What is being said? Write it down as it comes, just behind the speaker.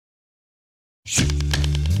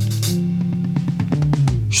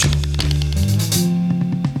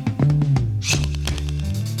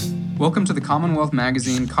Welcome to the Commonwealth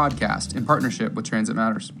Magazine Codcast in partnership with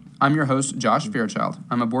TransitMatters. I'm your host, Josh Fairchild.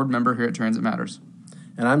 I'm a board member here at TransitMatters.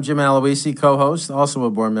 And I'm Jim Aloisi, co-host, also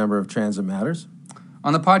a board member of TransitMatters.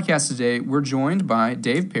 On the podcast today, we're joined by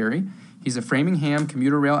Dave Perry. He's a Framingham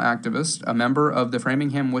commuter rail activist, a member of the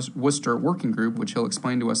Framingham-Worcester Working Group, which he'll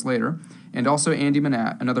explain to us later, and also Andy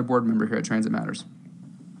Manat, another board member here at TransitMatters.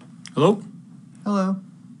 Hello. Hello.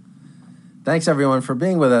 Thanks, everyone, for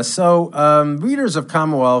being with us. So, readers of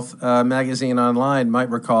Commonwealth Magazine Online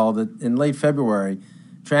might recall that in late February,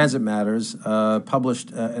 TransitMatters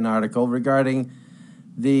published an article regarding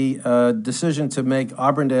the decision to make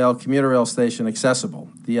Auburndale commuter rail station accessible.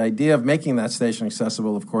 The idea of making that station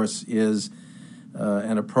accessible, of course, is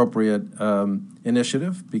an appropriate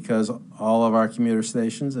initiative because all of our commuter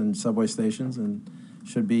stations and subway stations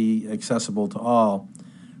should be accessible to all.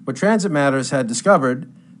 What TransitMatters had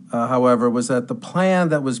discovered, however, was that the plan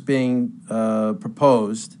that was being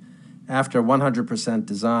proposed after 100%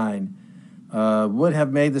 design would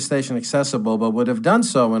have made the station accessible, but would have done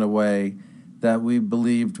so in a way that we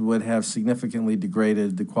believed would have significantly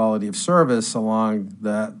degraded the quality of service along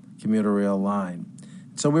that commuter rail line.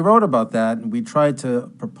 So we wrote about that, and we tried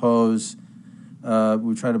to propose,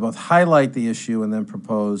 both highlight the issue and then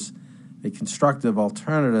propose a constructive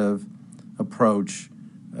alternative approach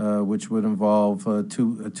which would involve a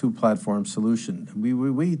two-platform solution.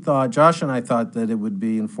 We thought, Josh and I thought that it would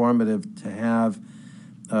be informative to have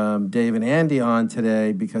Dave and Andy on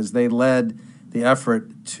today because they led the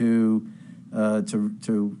effort to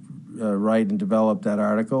write and develop that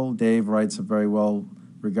article. Dave writes a very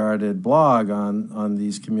well-regarded blog on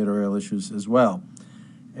these commuter rail issues as well.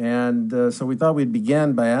 And so we thought we'd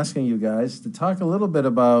begin by asking you guys to talk a little bit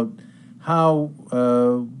about how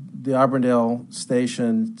the Auburndale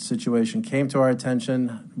station situation came to our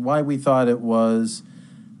attention, why we thought it was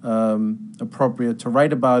appropriate to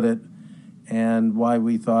write about it, and why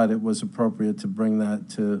we thought it was appropriate to bring that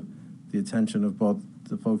to the attention of both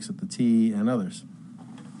the folks at the T and others.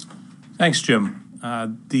 Thanks, Jim.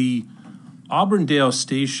 The Auburndale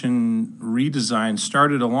station redesign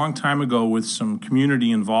started a long time ago with some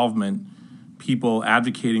community involvement, people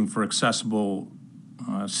advocating for accessible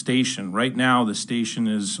station. Right now, the station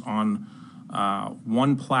is on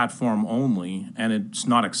one platform only, and it's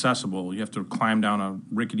not accessible. You have to climb down a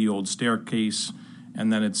rickety old staircase,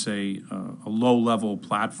 and then it's a low-level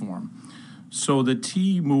platform. So the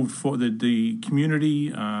T moved for the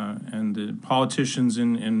community and the politicians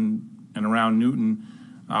in and around Newton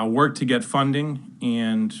worked to get funding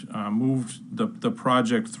and moved the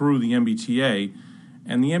project through the MBTA.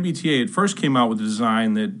 And the MBTA at first came out with a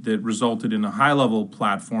design that resulted in a high-level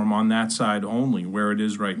platform on that side only, where it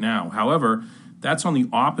is right now. However, that's on the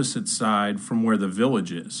opposite side from where the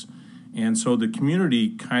village is. And so the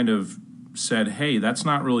community kind of said, hey, that's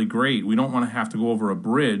not really great. We don't want to have to go over a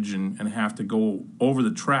bridge and have to go over the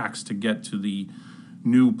tracks to get to the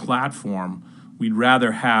new platform. We'd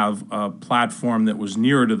rather have a platform that was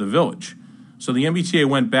nearer to the village. So the MBTA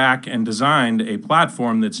went back and designed a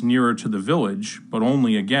platform that's nearer to the village, but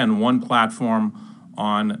only, again, one platform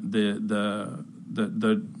on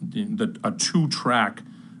a two-track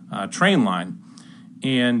train line.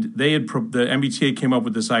 And the MBTA came up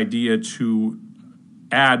with this idea to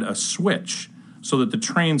add a switch so that the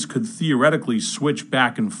trains could theoretically switch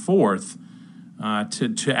back and forth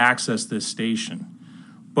to access this station.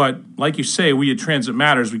 But like you say, we at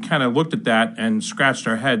TransitMatters, we kind of looked at that and scratched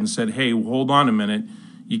our head and said, hey, hold on a minute.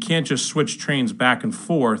 You can't just switch trains back and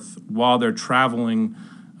forth while they're traveling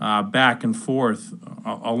back and forth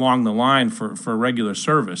along the line for regular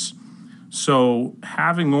service. So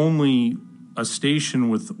having only a station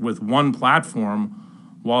with one platform,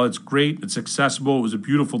 while it's great, it's accessible, it was a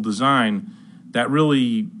beautiful design, that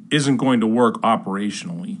really isn't going to work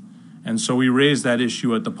operationally. And so we raised that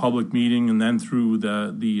issue at the public meeting, and then through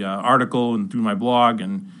the article and through my blog,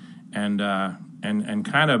 and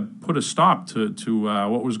kind of put a stop to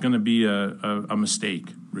what was going to be a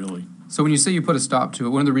mistake, really. So when you say you put a stop to it,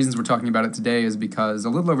 one of the reasons we're talking about it today is because a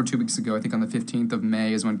little over 2 weeks ago, I think on the 15th of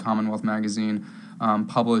May, is when Commonwealth Magazine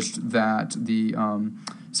published that the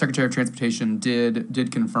Secretary of Transportation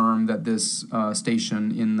did confirm that this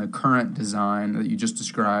station in the current design that you just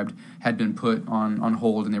described had been put on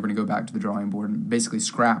hold, and they were going to go back to the drawing board and basically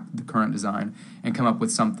scrap the current design and come up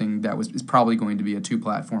with something that is probably going to be a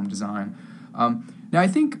two-platform design. Now, I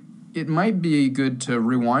think it might be good to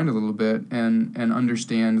rewind a little bit and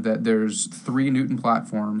understand that there's three Newton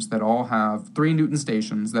stations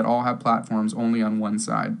that all have platforms only on one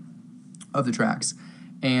side of the tracks.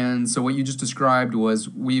 And so what you just described was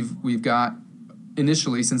we've got,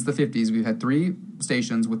 initially since the 50s, we've had 3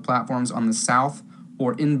 stations with platforms on the south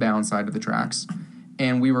or inbound side of the tracks.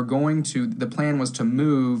 And the plan was to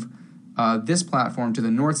move this platform to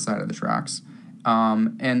the north side of the tracks.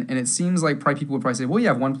 And it seems like probably people would probably say, well, you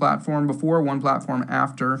have one platform before, one platform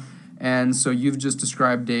after. And so you've just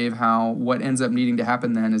described, Dave, how what ends up needing to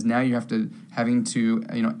happen then is now you having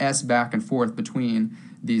to S back and forth between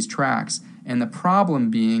these tracks. And the problem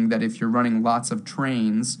being that if you're running lots of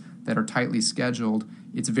trains that are tightly scheduled,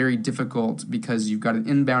 it's very difficult because you've got an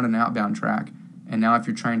inbound and outbound track. And now if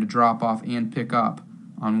you're trying to drop off and pick up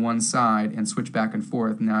on one side and switch back and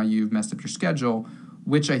forth, now you've messed up your schedule,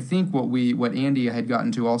 which I think what Andy had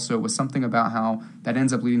gotten to also was something about how that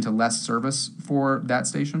ends up leading to less service for that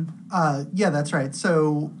station. Yeah, that's right.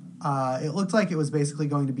 So it looked like it was basically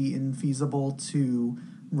going to be infeasible to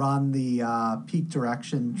run the peak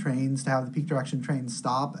direction trains, to have the peak direction trains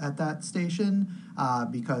stop at that station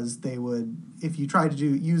because they would, if you tried to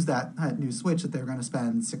use that new switch that they were going to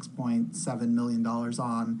spend $6.7 million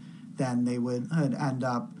on, then they would end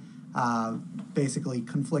up basically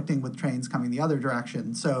conflicting with trains coming the other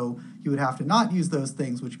direction. So you would have to not use those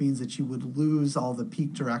things, which means that you would lose all the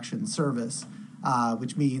peak direction service,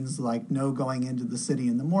 which means like no going into the city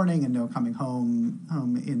in the morning and no coming home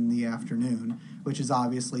in the afternoon, which is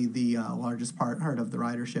obviously the largest part of the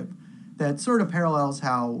ridership. That sort of parallels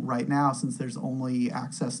how right now, since there's only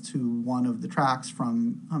access to one of the tracks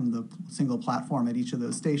from the single platform at each of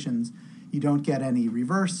those stations, you don't get any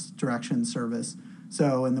reverse direction service.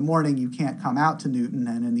 So in the morning, you can't come out to Newton,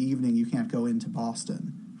 and in the evening, you can't go into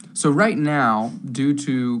Boston. So right now, due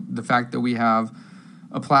to the fact that we have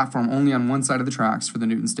a platform only on one side of the tracks for the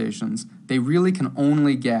Newton stations, they really can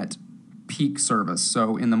only get peak service.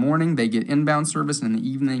 So in the morning, they get inbound service, and in the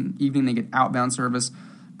evening they get outbound service.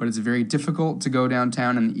 But it's very difficult to go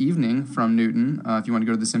downtown in the evening from Newton if you want to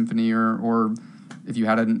go to the Symphony or if you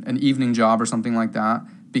had an evening job or something like that,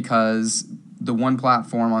 because the one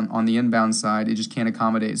platform on the inbound side, it just can't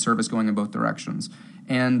accommodate service going in both directions.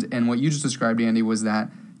 And what you just described, Andy, was that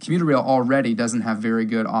commuter rail already doesn't have very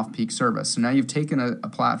good off-peak service. So now you've taken a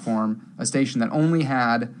platform, a station that only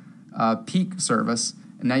had peak service,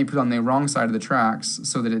 and now you put it on the wrong side of the tracks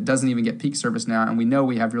so that it doesn't even get peak service now, and we know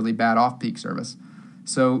we have really bad off-peak service.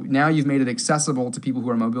 So now you've made it accessible to people who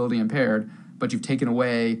are mobility impaired, but you've taken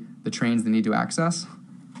away the trains they need to access.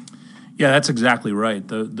 Yeah, that's exactly right.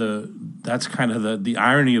 That's kind of the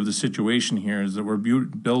irony of the situation here is that we're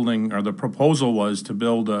building, or the proposal was to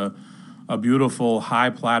build a beautiful high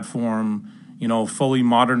platform, fully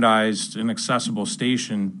modernized and accessible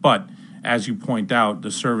station. But as you point out,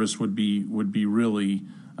 the service would be really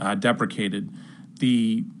deprecated.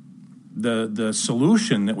 The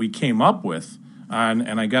solution that we came up with,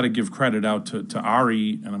 and I got to give credit out to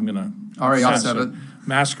Ari, and I'm going to Ari Offset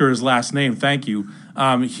massacre his last name. Thank you.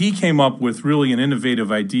 He came up with really an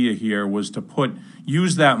innovative idea here, was to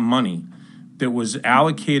use that money that was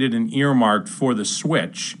allocated and earmarked for the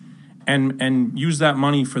switch, and use that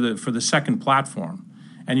money for the second platform.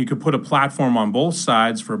 And you could put a platform on both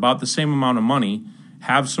sides for about the same amount of money,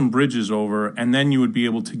 have some bridges over, and then you would be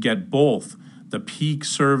able to get both the peak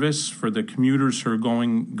service for the commuters who are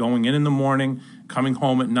going in the morning, coming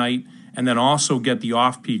home at night, and then also get the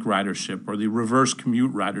off-peak ridership or the reverse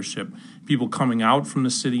commute ridership, people coming out from the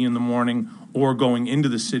city in the morning or going into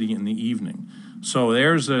the city in the evening. So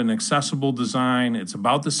there's an accessible design. It's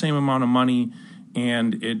about the same amount of money,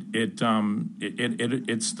 and it's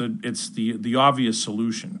the obvious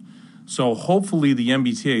solution. So hopefully the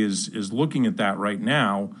MBTA is looking at that right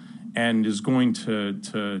now and is going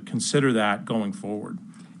to consider that going forward.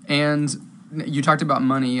 And you talked about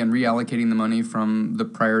money and reallocating the money from the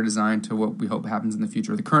prior design to what we hope happens in the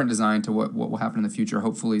future, the current design to what will happen in the future,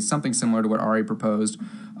 hopefully something similar to what Ari proposed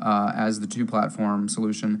as the two-platform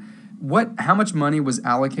solution. How much money was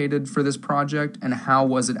allocated for this project, and how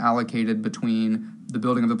was it allocated between the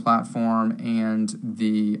building of the platform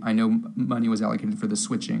and I know money was allocated for the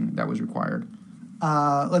switching that was required?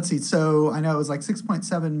 Let's see. So I know it was like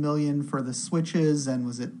 $6.7 million for the switches, and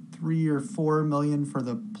was it $3 or $4 million for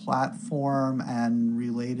the platform and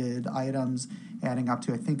related items, adding up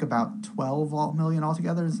to I think about $12 million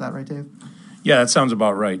altogether. Is that right, Dave? Yeah, that sounds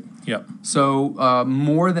about right. Yep. So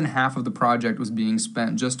more than half of the project was being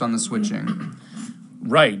spent just on the switching.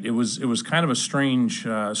 Right. It was kind of a strange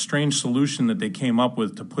solution that they came up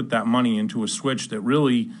with to put that money into a switch that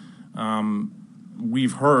really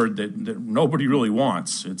we've heard that nobody really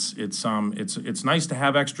wants. It's nice to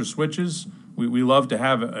have extra switches. We love to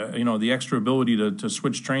have the extra ability to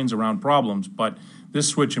switch trains around problems, but this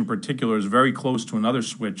switch in particular is very close to another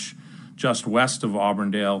switch just west of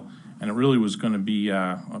Auburndale, and it really was going to be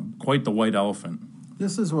quite the white elephant.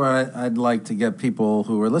 This is where I'd like to get people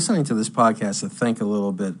who are listening to this podcast to think a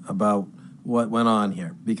little bit about what went on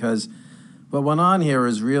here, because what went on here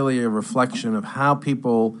is really a reflection of how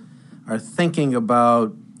people are thinking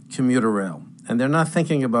about commuter rail. And they're not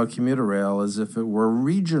thinking about commuter rail as if it were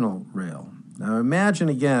regional rail. Now imagine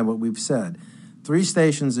again what we've said. 3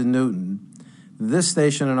 stations in Newton. This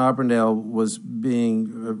station in Auburndale was being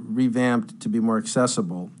revamped to be more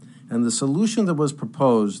accessible. And the solution that was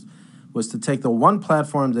proposed was to take the one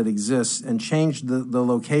platform that exists and change the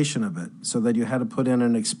location of it so that you had to put in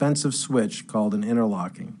an expensive switch called an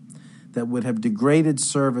interlocking that would have degraded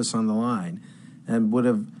service on the line and would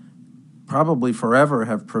have probably forever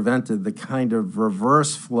have prevented the kind of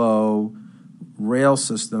reverse flow rail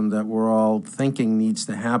system that we're all thinking needs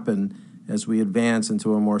to happen as we advance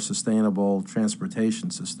into a more sustainable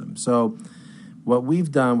transportation system. So what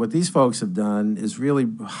we've done, what these folks have done, is really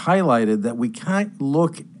highlighted that we can't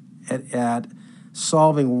look at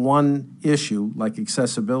solving one issue like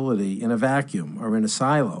accessibility in a vacuum or in a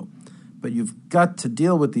silo, but you've got to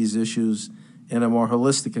deal with these issues in a more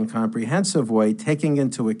holistic and comprehensive way, taking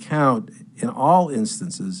into account, in all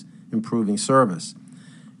instances, improving service.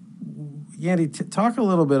 Yandy, talk a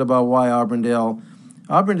little bit about why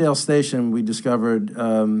Auburndale Station, we discovered,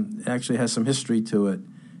 actually has some history to it.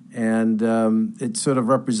 And it's sort of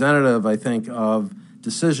representative, I think, of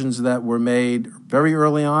decisions that were made very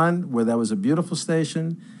early on, where that was a beautiful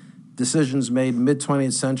station, decisions made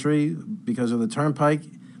mid-20th century because of the turnpike,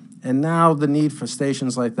 and now the need for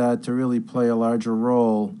stations like that to really play a larger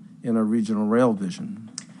role in a regional rail vision.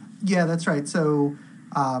 Yeah, that's right. So,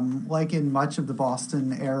 like in much of the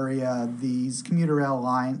Boston area, these commuter rail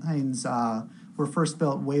lines were first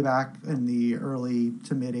built way back in the early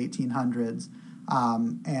to mid-1800s.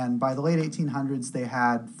 And by the late 1800s, they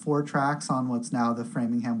had 4 tracks on what's now the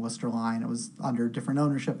Framingham-Worcester Line. It was under different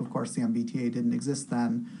ownership. Of course, the MBTA didn't exist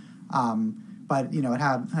then. But, it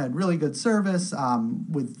had really good service.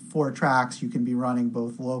 With 4 tracks, you can be running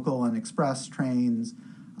both local and express trains.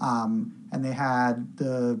 And they had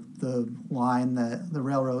the line the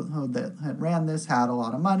railroad that had ran this had a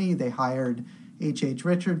lot of money. They hired H.H.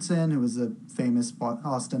 Richardson, who was a famous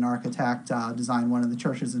Boston architect, designed one of the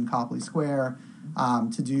churches in Copley Square,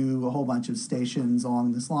 to do a whole bunch of stations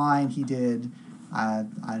along this line. He did,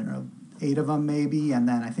 8 of them maybe, and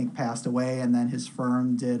then I think passed away, and then his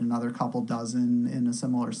firm did another couple dozen in a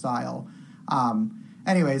similar style.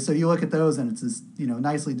 Anyway, so you look at those, and it's this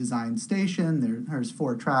nicely designed station. There's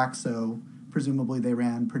 4 tracks, so presumably they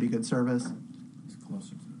ran pretty good service. It's closer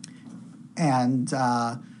to it. And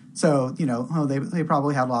so they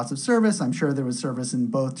probably had lots of service. I'm sure there was service in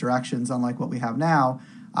both directions, unlike what we have now.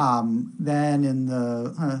 Then in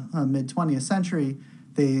the mid-20th century,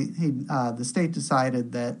 the state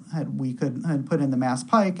decided that we could put in the Mass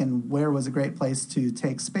Pike, and where was a great place to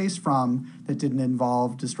take space from that didn't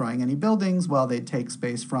involve destroying any buildings? Well, they'd take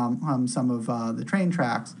space from some of the train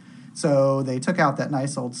tracks. So they took out that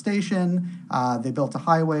nice old station. They built a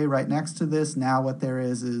highway right next to this. Now what there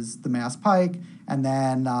is the Mass Pike, and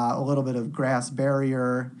then a little bit of grass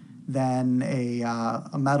barrier, then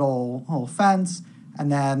a metal whole fence, and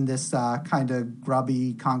then this kind of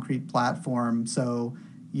grubby concrete platform. So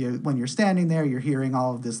when you're standing there, you're hearing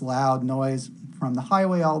all of this loud noise from the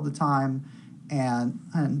highway all the time, and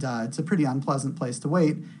it's a pretty unpleasant place to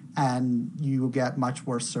wait, and you get much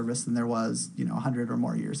worse service than there was 100 or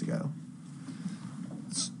more years ago.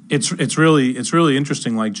 It's really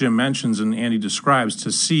interesting, like Jim mentions and Andy describes,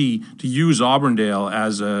 to use Auburndale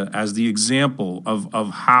as the example of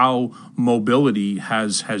how mobility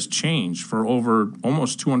has changed for over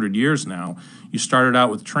almost 200 years now. You started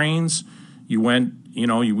out with trains, you went,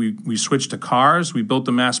 we switched to cars, we built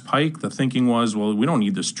the Mass Pike. The thinking was, well, we don't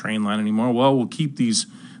need this train line anymore. Well, we'll keep these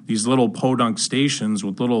little podunk stations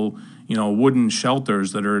with little wooden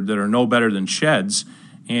shelters that are no better than sheds.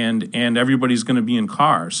 And everybody's going to be in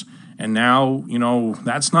cars. And now,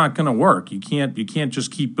 that's not going to work. You can't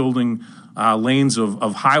just keep building lanes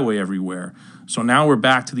of highway everywhere. So now we're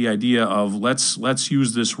back to the idea of let's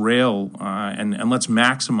use this rail and let's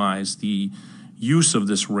maximize the use of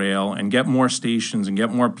this rail and get more stations and get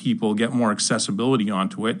more people, get more accessibility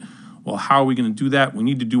onto it. Well, how are we going to do that? We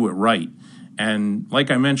need to do it right. And like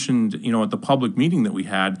I mentioned, at the public meeting that we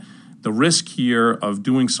had, the risk here of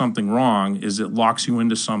doing something wrong is it locks you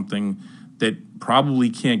into something that probably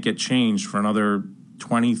can't get changed for another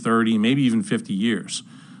 20, 30, maybe even 50 years.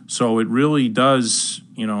 So it really does,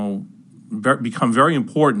 become very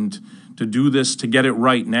important to do this, to get it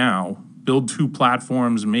right now, build 2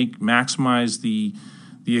 platforms, maximize the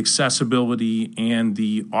the accessibility and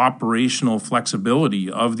the operational flexibility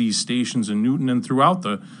of these stations in Newton and throughout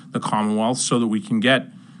the Commonwealth so that we can get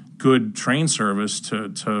good train service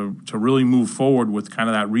to really move forward with kind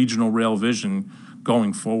of that regional rail vision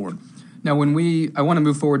going forward. Now, I want to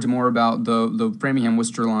move forward to more about the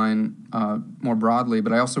Framingham-Worcester line more broadly,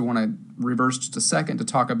 but I also want to reverse just a second to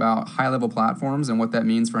talk about high-level platforms and what that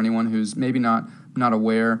means for anyone who's maybe not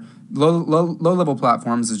aware. Low-level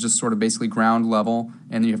platforms is just sort of basically ground level,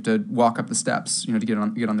 and you have to walk up the steps, to get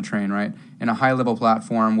on the train, right? And a high-level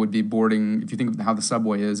platform would be boarding. If you think of how the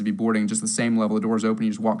subway is, it'd be boarding just the same level. The doors open,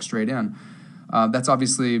 you just walk straight in. That's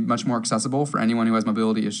obviously much more accessible for anyone who has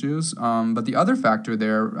mobility issues. But the other factor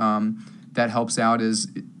there that helps out is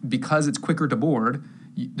because it's quicker to board,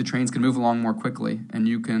 the trains can move along more quickly, and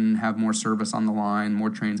you can have more service on the line. More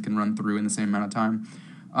trains can run through in the same amount of time.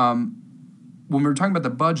 When we were talking about the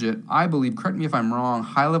budget, I believe, correct me if I'm wrong,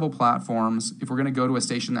 high-level platforms, if we're going to go to a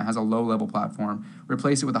station that has a low-level platform,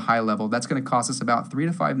 replace it with a high-level, that's going to cost us about $3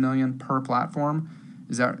 to $5 million per platform.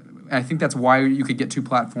 I think that's why you could get two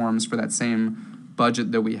platforms for that same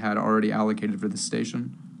budget that we had already allocated for the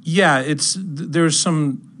station. Yeah, there are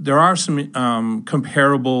some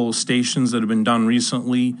comparable stations that have been done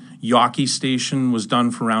recently. Yawkey Station was done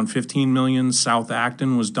for around $15 million. South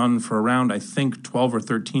Acton was done for around, I think, $12 or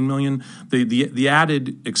 $13 million. The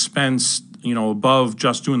added expense, above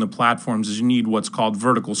just doing the platforms is you need what's called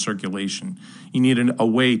vertical circulation. You need a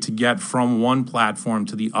way to get from one platform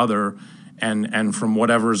to the other, and from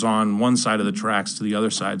whatever's on one side of the tracks to the other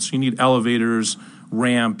side. So you need elevators,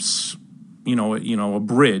 ramps, a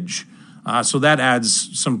bridge. So that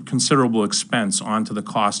adds some considerable expense onto the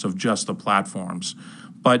cost of just the platforms.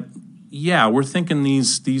 But yeah, we're thinking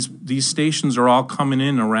these stations are all coming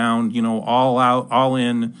in around, all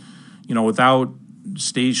in, without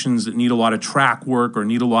stations that need a lot of track work or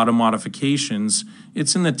need a lot of modifications.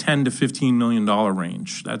 It's in the $10 to $15 million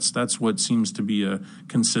range. That's what seems to be a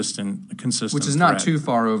consistent. Which is not too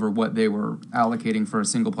far over what they were allocating for a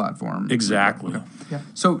single platform. Exactly. Okay. Yeah.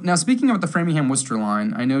 So now, speaking about the Framingham-Worcester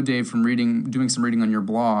line, I know, Dave, from doing some reading on your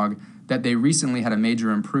blog, that they recently had a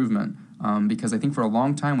major improvement because I think for a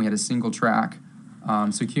long time we had a single track.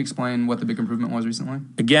 So can you explain what the big improvement was recently?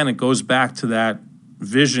 Again, it goes back to that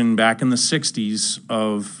vision back in the 60s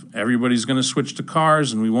of everybody's going to switch to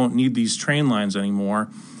cars and we won't need these train lines anymore.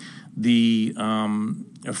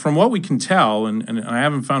 From what we can tell, and I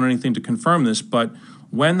haven't found anything to confirm this, but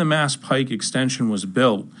when the Mass Pike extension was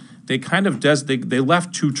built, they kind of they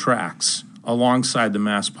left two tracks alongside the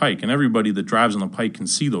Mass Pike, and everybody that drives on the Pike can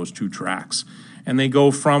see those two tracks. And they go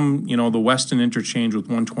from the Weston interchange with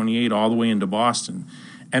 128 all the way into Boston.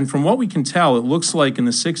 And from what we can tell, it looks like in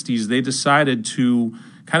the 60s, they decided to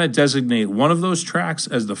kind of designate one of those tracks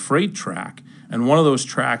as the freight track and one of those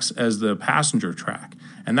tracks as the passenger track.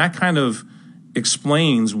 And that kind of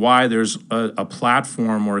explains why there's a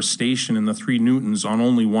platform or a station in the 3 Newtons on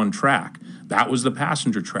only one track. That was the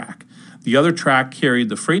passenger track. The other track carried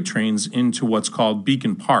the freight trains into what's called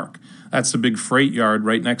Beacon Park. That's the big freight yard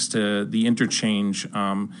right next to the interchange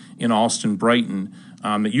in Alston-Brighton.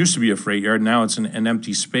 It used to be a freight yard. Now it's an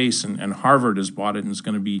empty space, and Harvard has bought it and is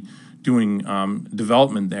going to be doing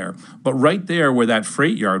development there. But right there where that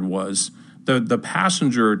freight yard was, the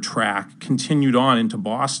passenger track continued on into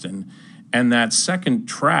Boston, and that second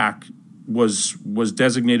track was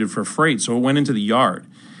designated for freight, so it went into the yard.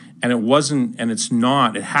 And it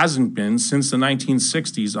hasn't been since the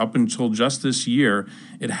 1960s up until just this year,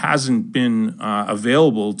 it hasn't been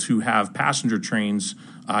available to have passenger trains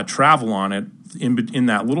travel on it in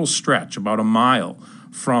that little stretch, about a mile,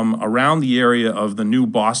 from around the area of the new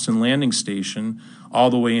Boston Landing Station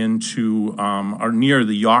all the way into or near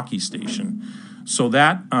the Yawkey Station. So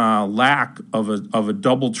that lack of a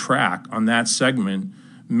double track on that segment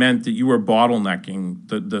meant that you were bottlenecking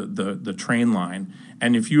the train line.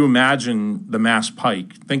 And if you imagine the Mass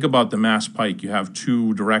Pike, think about the Mass Pike. You have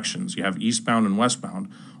two directions. You have eastbound and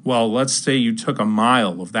westbound. Well, let's say you took a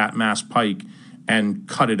mile of that Mass Pike and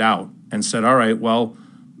cut it out and said, all right, well,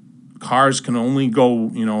 cars can only go,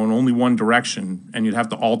 in only one direction, and you'd have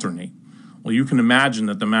to alternate. Well, you can imagine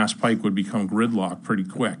that the Mass Pike would become gridlocked pretty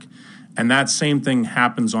quick. And that same thing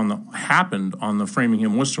happened on the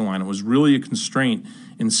Framingham-Worcester line. It was really a constraint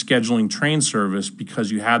in scheduling train service because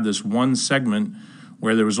you had this one segment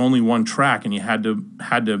where there was only one track, and you had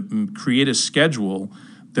to create a schedule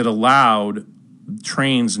that allowed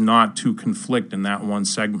trains not to conflict in that one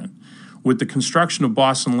segment. With the construction of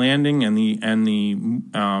Boston Landing and the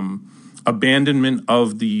abandonment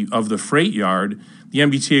of the freight yard, the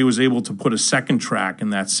MBTA was able to put a second track in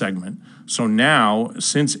that segment. So now,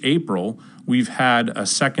 since April, we've had a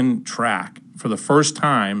second track for the first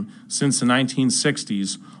time since the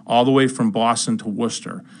 1960s, all the way from Boston to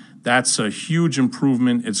Worcester. That's a huge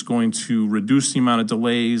improvement. It's going to reduce the amount of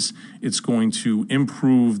delays. It's going to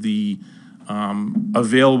improve the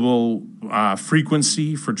available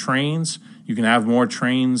frequency for trains. You can have more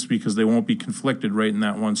trains because they won't be conflicted right in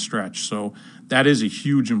that one stretch. So that is a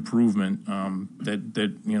huge improvement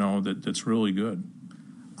that's really good.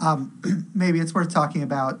 Maybe it's worth talking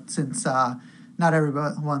about, since not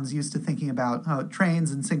everyone's used to thinking about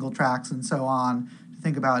trains and single tracks and so on. To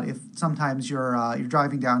think about if sometimes you're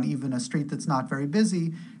driving down even a street that's not very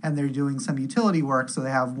busy, and they're doing some utility work, so they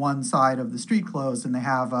have one side of the street closed, and they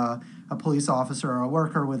have a police officer or a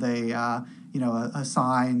worker with a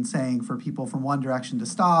sign saying for people from one direction to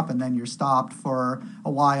stop, and then you're stopped for a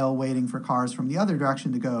while waiting for cars from the other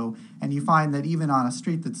direction to go. And you find that even on a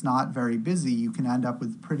street that's not very busy, you can end up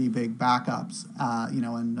with pretty big backups,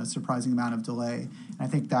 and a surprising amount of delay. And I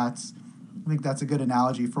think that's a good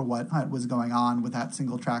analogy for what was going on with that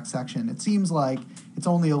single track section. It seems like it's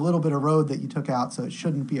only a little bit of road that you took out, so it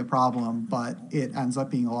shouldn't be a problem, but it ends up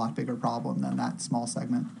being a lot bigger problem than that small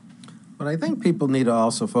segment. What I think people need to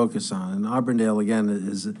also focus on, and Auburndale, again,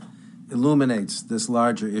 illuminates this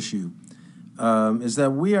larger issue, is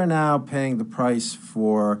that we are now paying the price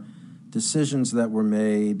for decisions that were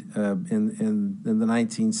made in the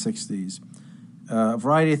 1960s. A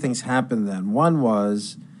variety of things happened then. One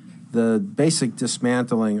was the basic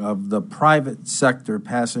dismantling of the private sector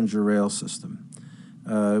passenger rail system.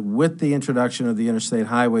 With the introduction of the interstate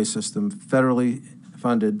highway system, federally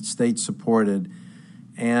funded, state-supported,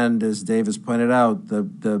 and as Dave has pointed out,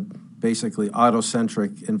 the basically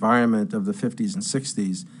autocentric environment of the 50s and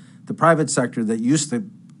 60s, the private sector that used to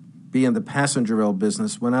be in the passenger rail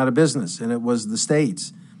business went out of business, and it was the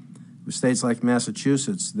states. It was states like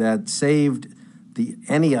Massachusetts that saved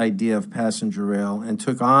any idea of passenger rail and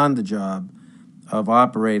took on the job of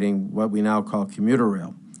operating what we now call commuter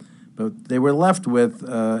rail. But they were left with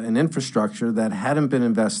an infrastructure that hadn't been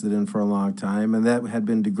invested in for a long time, and that had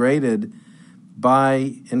been degraded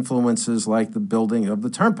by influences like the building of the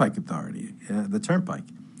Turnpike Authority, the Turnpike.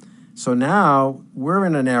 So now we're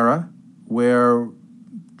in an era where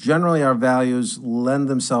generally our values lend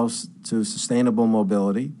themselves to sustainable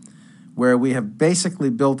mobility, where we have basically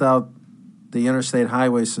built out the interstate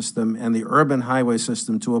highway system and the urban highway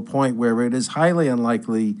system to a point where it is highly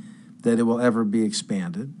unlikely that it will ever be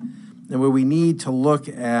expanded, and where we need to look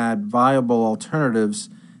at viable alternatives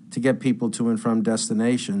to get people to and from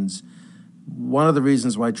destinations. One of the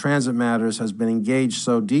reasons why TransitMatters has been engaged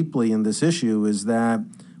so deeply in this issue is that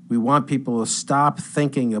we want people to stop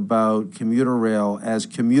thinking about commuter rail as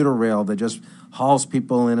commuter rail that just hauls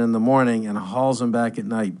people in the morning and hauls them back at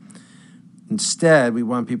night. Instead, we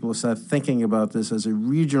want people to start thinking about this as a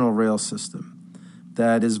regional rail system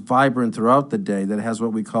that is vibrant throughout the day, that has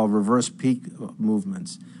what we call reverse peak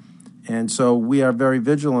movements. And so we are very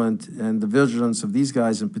vigilant, and the vigilance of these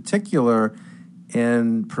guys in particular,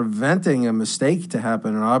 in preventing a mistake to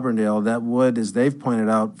happen in Auburndale that would, as they've pointed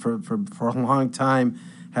out, for a long time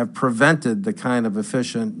have prevented the kind of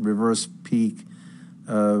efficient reverse peak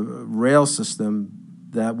rail system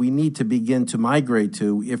that we need to begin to migrate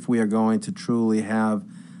to if we are going to truly have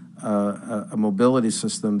a mobility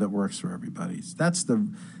system that works for everybody.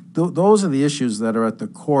 Those are the issues that are at the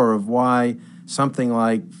core of why something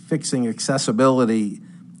like fixing accessibility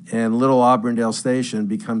in Little Auburndale Station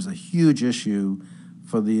becomes a huge issue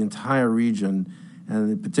for the entire region,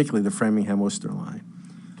 and particularly the Framingham-Worcester Line.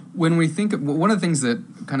 When we think, one of the things that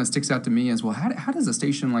kind of sticks out to me is, well, how does a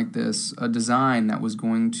station like this, a design that was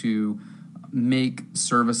going to make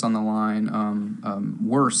service on the line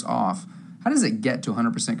worse off, how does it get to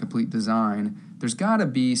 100% complete design? There's got to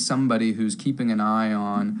be somebody who's keeping an eye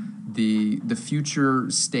on the future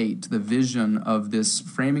state, the vision of this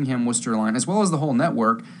Framingham-Worcester line, as well as the whole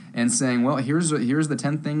network, and saying, well, here's the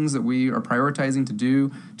 10 things that we are prioritizing to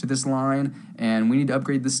do to this line, and we need to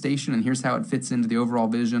upgrade this station, and here's how it fits into the overall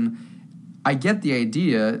vision. I get the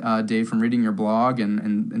idea, Dave, from reading your blog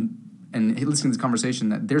and listening to this conversation,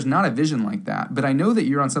 that there's not a vision like that. But I know that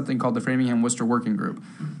you're on something called the Framingham-Worcester Working Group.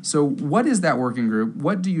 So what is that working group?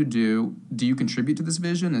 What do you do? Do you contribute to this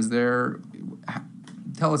vision?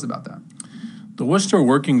 Tell us about that. The Worcester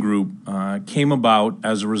Working Group came about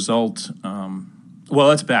as a result. Well,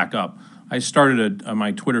 let's back up. I started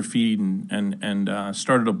my Twitter feed and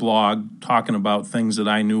started a blog talking about things that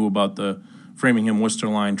I knew about the Framingham-Worcester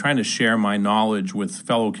line, trying to share my knowledge with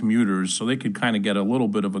fellow commuters so they could kind of get a little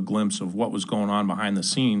bit of a glimpse of what was going on behind the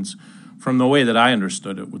scenes from the way that I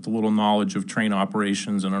understood it, with a little knowledge of train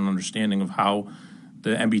operations and an understanding of how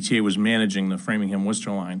the MBTA was managing the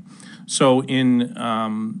Framingham-Worcester line. So in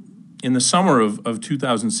in the summer of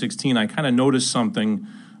 2016, I kind of noticed something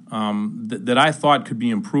that I thought could be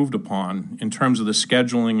improved upon in terms of the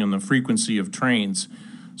scheduling and the frequency of trains.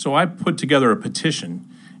 So I put together a petition,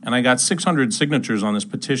 and I got 600 signatures on this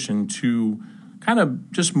petition to kind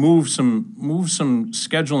of just move some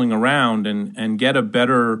scheduling around and get a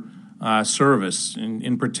better service.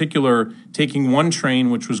 In particular, taking one train,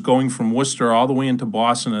 which was going from Worcester all the way into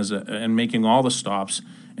Boston and making all the stops,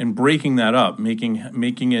 and breaking that up,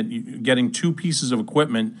 making it, getting two pieces of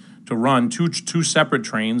equipment to run two separate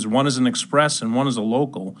trains. One is an express and one is a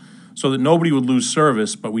local, so that nobody would lose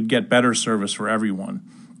service, but we'd get better service for everyone.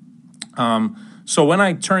 So when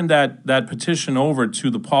I turned that petition over to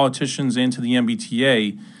the politicians and to the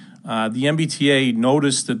MBTA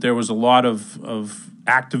noticed that there was a lot of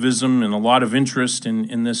activism and a lot of interest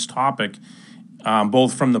in this topic,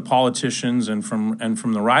 both from the politicians and from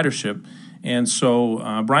the ridership. And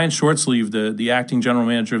so Brian Shortsleeve, the acting general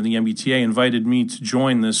manager of the MBTA, invited me to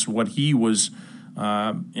join this, what he was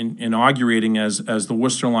inaugurating as the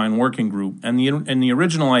Worcester Line Working Group. And the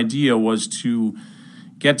original idea was to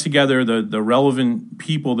get together the relevant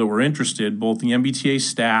people that were interested, both the MBTA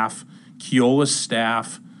staff, Keolis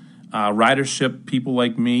staff, ridership people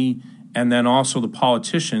like me, and then also the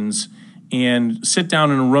politicians, and sit down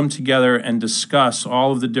in a room together and discuss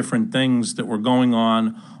all of the different things that were going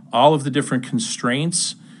on, all of the different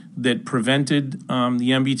constraints that prevented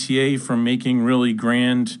the MBTA from making really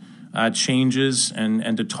grand changes,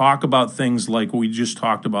 and to talk about things like what we just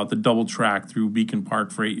talked about, the double track through Beacon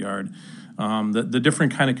Park Freight Yard, the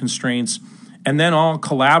different kind of constraints, and then all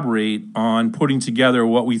collaborate on putting together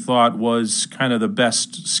what we thought was kind of the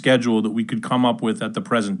best schedule that we could come up with at the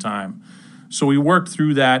present time. So we worked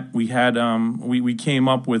through that. We had we came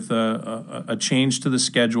up with a change to the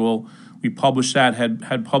schedule. We published that,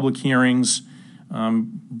 had public hearings,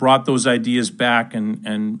 brought those ideas back,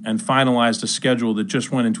 and finalized a schedule that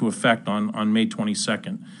just went into effect on May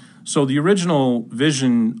 22nd. So the original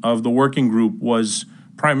vision of the working group was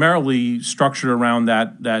primarily structured around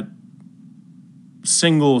that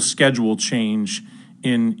single schedule change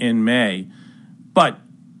in May. But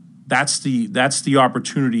that's the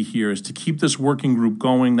opportunity here, is to keep this working group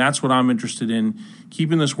going. That's what I'm interested in,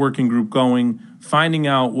 keeping this working group going, finding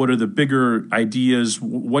out what are the bigger ideas,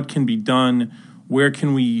 what can be done, where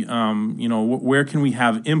can we where can we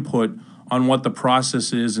have input on what the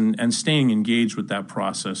process is, and staying engaged with that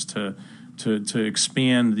process to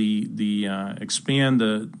expand the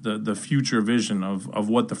future vision of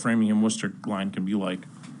what the Framingham-Worcester line can be like.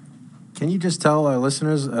 Can you just tell our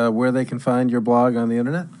listeners where they can find your blog on the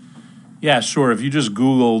internet? Yeah, sure. If you just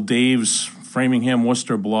Google Dave's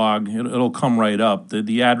Framingham-Worcester blog, it'll come right up.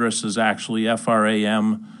 The address is actually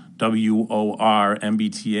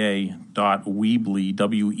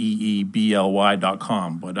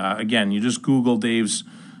FRAMWORMBTA.weebly.com. But again, you just Google Dave's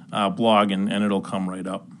blog and it'll come right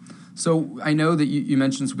up. So I know that you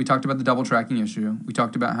mentioned, so we talked about the double tracking issue. We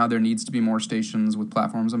talked about how there needs to be more stations with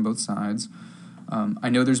platforms on both sides. I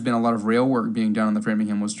know there's been a lot of rail work being done on the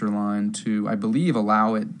Framingham-Worcester line to, I believe,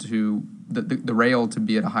 allow it to the rail to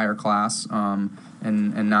be at a higher class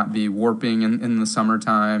and not be warping in the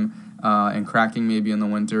summertime and cracking maybe in the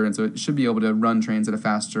winter. And so it should be able to run trains at a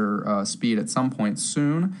faster speed at some point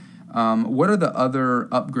soon. What are the other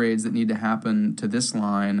upgrades that need to happen to this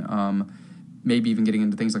line, maybe even getting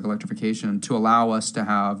into things like electrification, to allow us to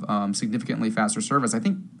have significantly faster service? I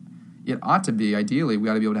think it ought to be, ideally, we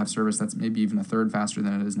ought to be able to have service that's maybe even a third faster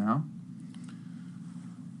than it is now.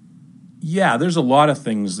 Yeah, there's a lot of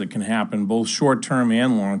things that can happen, both short-term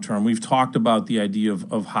and long-term. We've talked about the idea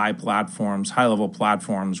of high-level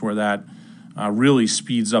platforms, where that really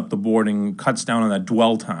speeds up the boarding, cuts down on that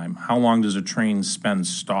dwell time. How long does a train spend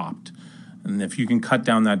stopped? And if you can cut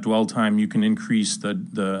down that dwell time, you can increase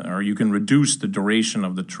or you can reduce the duration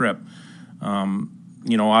of the trip.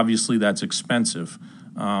 Obviously that's expensive.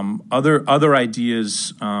 Other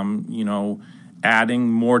ideas, adding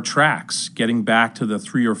more tracks, getting back to the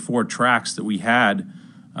 3 or 4 tracks that we had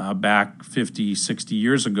back 50, 60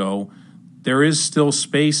 years ago. There is still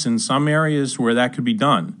space in some areas where that could be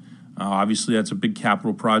done. Obviously, that's a big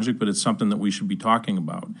capital project, but it's something that we should be talking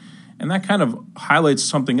about. And that kind of highlights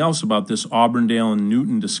something else about this Auburndale and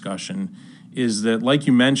Newton discussion, is that, like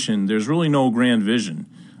you mentioned, there's really no grand vision.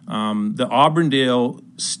 The Auburndale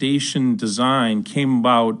station design came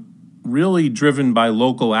about really driven by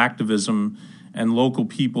local activism and local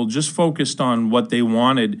people just focused on what they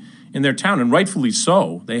wanted in their town, and rightfully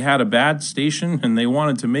so. They had a bad station and they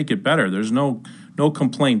wanted to make it better. There's no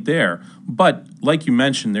complaint there. But like you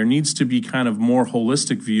mentioned, there needs to be kind of more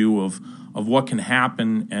holistic view of what can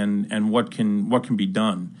happen and what can be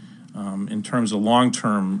done. in terms of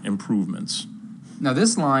long-term improvements. Now,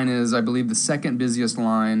 this line is, I believe, the second busiest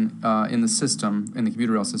line in the system, in the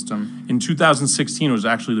commuter rail system. In 2016, it was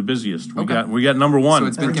actually the busiest. We Okay. got number one So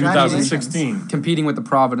it's been in 2016. Competing with the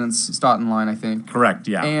Providence-Stoughton line, I think. Correct,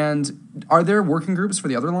 yeah. And are there working groups for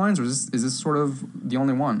the other lines, or is this sort of the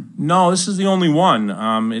only one? No, this is the only one.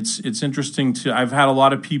 It's interesting I've had a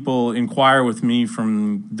lot of people inquire with me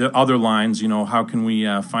from the other lines, how can we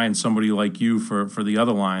find somebody like you for the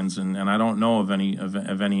other lines? And I don't know of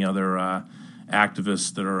any other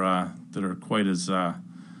activists that are quite as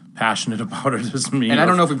passionate about it as me. And I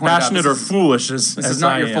don't know if we pointed out, passionate or foolish as this is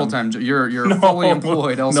not your full time. You're fully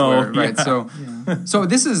employed elsewhere, right? Yeah. So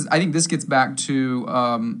this is. I think this gets back to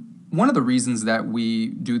one of the reasons that we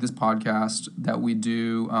do this podcast, that we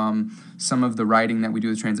do some of the writing that we do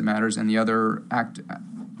with TransitMatters, and the other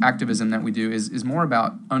activism that we do is more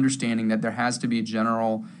about understanding that there has to be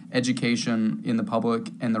general education in the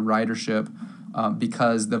public and the ridership.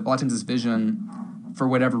 Because a lot of times this vision, for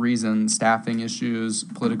whatever reason, staffing issues,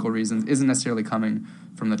 political reasons, isn't necessarily coming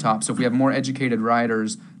from the top. So if we have more educated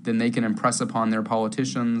riders, then they can impress upon their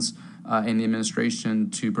politicians and the administration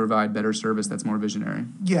to provide better service that's more visionary.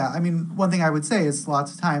 Yeah, I mean, one thing I would say is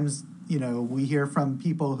lots of times, we hear from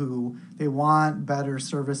people who they want better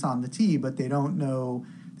service on the T, but they don't know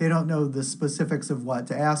the specifics of what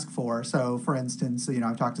to ask for. So, for instance,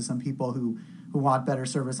 I've talked to some people who want better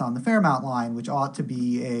service on the Fairmount line, which ought to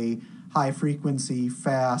be a high-frequency,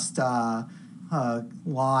 fast line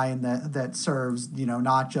that serves,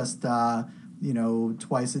 not just,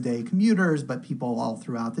 twice-a-day commuters, but people all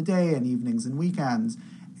throughout the day and evenings and weekends.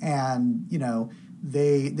 And,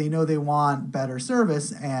 they know they want better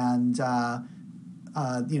service, and,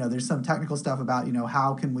 there's some technical stuff about,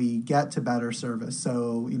 how can we get to better service.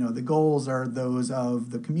 So, the goals are those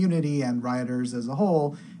of the community and riders as a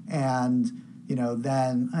whole, and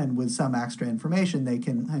then, and with some extra information, they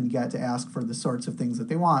can get to ask for the sorts of things that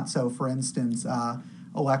they want. So, for instance,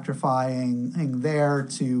 electrifying there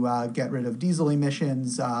to get rid of diesel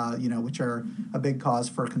emissions, which are a big cause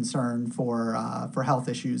for concern for health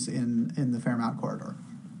issues in the Fairmount corridor.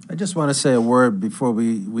 I just want to say a word before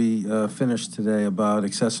we finish today about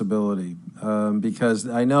accessibility, because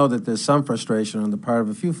I know that there's some frustration on the part of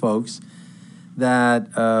a few folks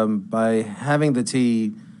that by having the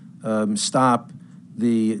T stop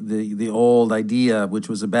the old idea, which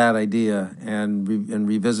was a bad idea, and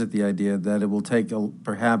revisit the idea that it will take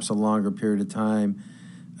perhaps a longer period of time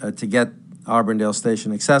to get Auburndale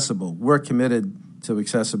Station accessible. We're committed to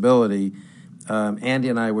accessibility. Andy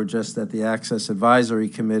and I were just at the Access Advisory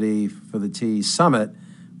Committee for the T Summit,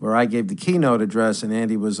 where I gave the keynote address and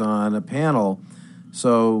Andy was on a panel.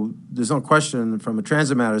 So there's no question from a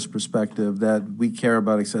TransitMatters perspective that we care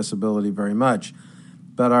about accessibility very much.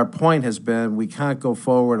 But our point has been we can't go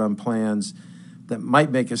forward on plans that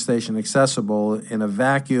might make a station accessible in a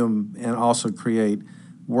vacuum and also create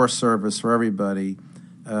worse service for everybody.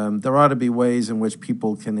 There ought to be ways in which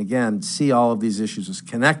people can, again, see all of these issues as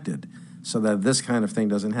connected so that this kind of thing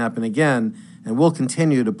doesn't happen again. And we'll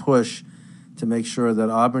continue to push to make sure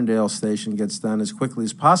that Auburndale Station gets done as quickly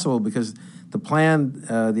as possible, because the plan,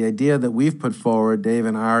 the idea that we've put forward, Dave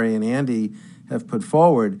and Ari and Andy have put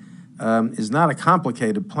forward, is not a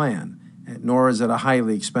complicated plan, nor is it a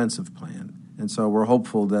highly expensive plan. And so we're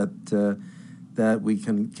hopeful that we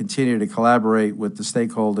can continue to collaborate with the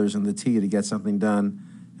stakeholders and the T to get something done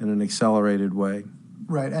in an accelerated way.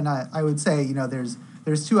 Right, and I would say,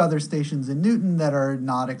 there's two other stations in Newton that are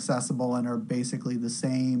not accessible and are basically the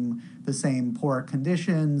same poor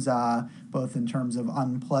conditions, both in terms of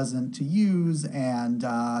unpleasant to use and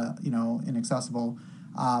inaccessible,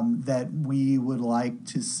 that we would like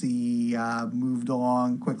to see moved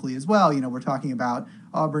along quickly as well. We're talking about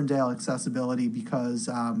Auburndale accessibility because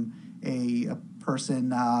a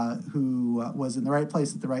person who was in the right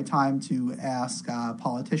place at the right time to ask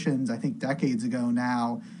politicians, I think decades ago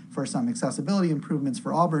now, for some accessibility improvements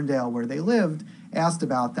for Auburndale where they lived, asked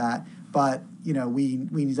about that. But, we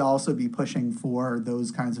need to also be pushing for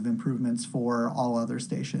those kinds of improvements for all other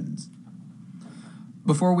stations.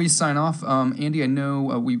 Before we sign off, Andy, I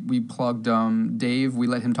know we plugged Dave. We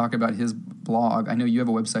let him talk about his blog. I know you have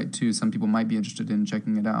a website, too. Some people might be interested in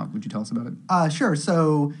checking it out. Would you tell us about it? Sure.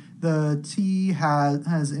 So the T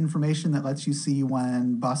has information that lets you see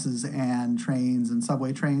when buses and trains and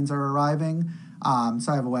subway trains are arriving.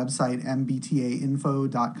 So I have a website,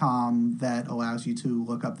 mbtainfo.com, that allows you to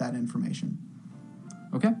look up that information.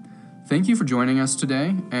 Okay. Thank you for joining us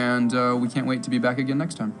today, and we can't wait to be back again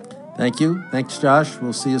next time. Thank you. Thanks, Josh.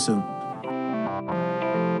 We'll see you soon.